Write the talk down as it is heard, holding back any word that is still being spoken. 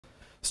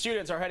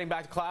Students are heading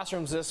back to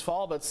classrooms this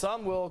fall, but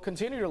some will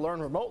continue to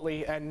learn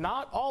remotely, and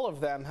not all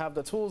of them have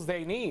the tools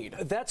they need.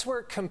 That's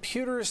where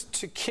Computers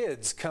to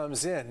Kids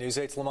comes in. News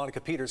 8's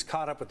LaMonica Peters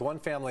caught up with one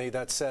family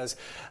that says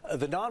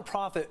the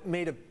nonprofit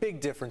made a big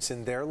difference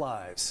in their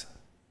lives.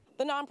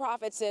 The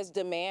nonprofit says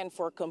demand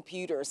for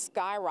computers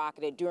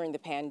skyrocketed during the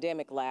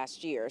pandemic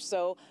last year,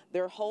 so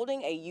they're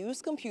holding a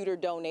used computer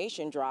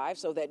donation drive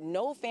so that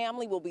no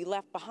family will be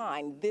left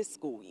behind this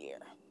school year.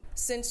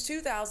 Since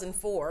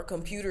 2004,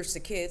 Computers to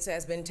Kids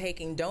has been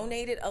taking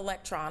donated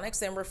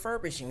electronics and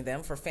refurbishing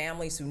them for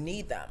families who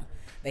need them.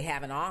 They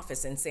have an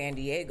office in San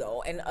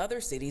Diego and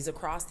other cities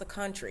across the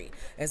country,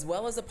 as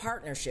well as a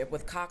partnership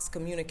with Cox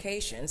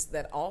Communications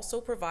that also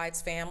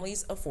provides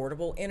families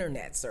affordable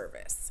internet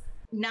service.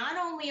 Not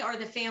only are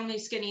the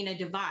families getting a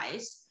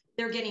device,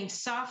 they're getting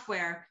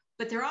software,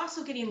 but they're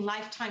also getting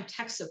lifetime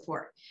tech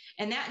support.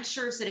 And that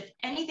ensures that if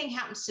anything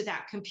happens to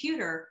that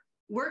computer,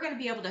 we're going to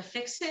be able to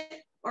fix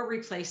it or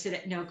replace it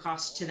at no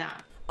cost to them.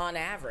 On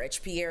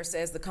average, Pierre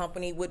says the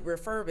company would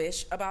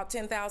refurbish about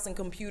 10,000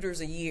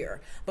 computers a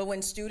year. But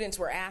when students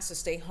were asked to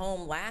stay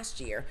home last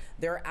year,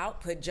 their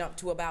output jumped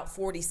to about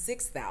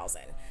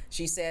 46,000.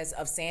 She says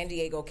of San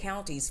Diego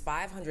County's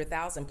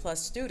 500,000 plus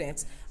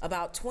students,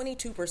 about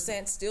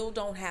 22% still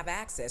don't have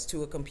access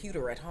to a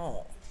computer at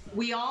home.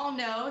 We all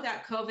know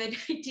that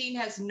COVID-19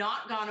 has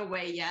not gone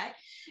away yet.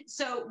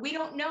 So we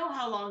don't know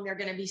how long they're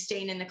going to be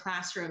staying in the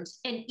classrooms.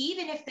 And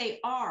even if they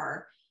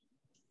are,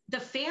 the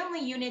family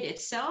unit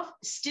itself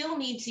still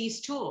needs these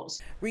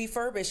tools.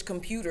 Refurbished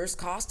computers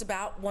cost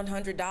about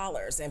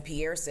 $100, and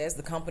Pierre says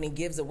the company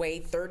gives away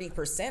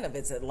 30% of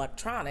its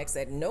electronics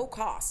at no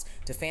cost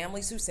to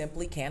families who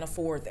simply can't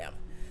afford them.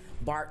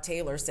 Bart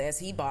Taylor says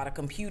he bought a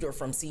computer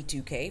from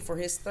C2K for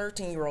his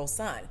 13-year-old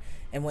son,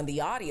 and when the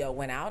audio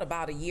went out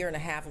about a year and a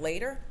half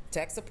later,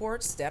 tech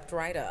support stepped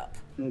right up.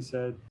 They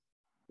said,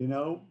 you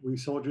know, we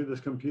sold you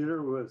this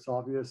computer. It's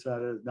obvious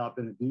that it has not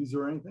been abused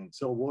or anything,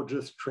 so we'll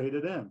just trade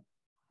it in.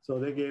 So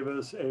they gave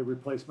us a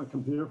replacement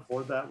computer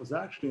for it that was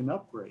actually an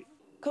upgrade.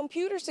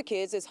 Computers to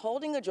Kids is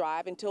holding a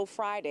drive until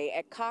Friday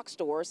at Cox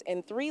stores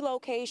in 3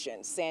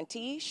 locations,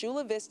 Santee,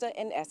 Chula Vista,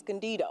 and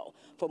Escondido.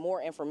 For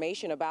more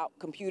information about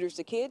Computers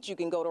to Kids, you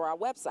can go to our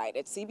website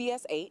at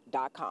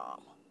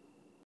cbs8.com.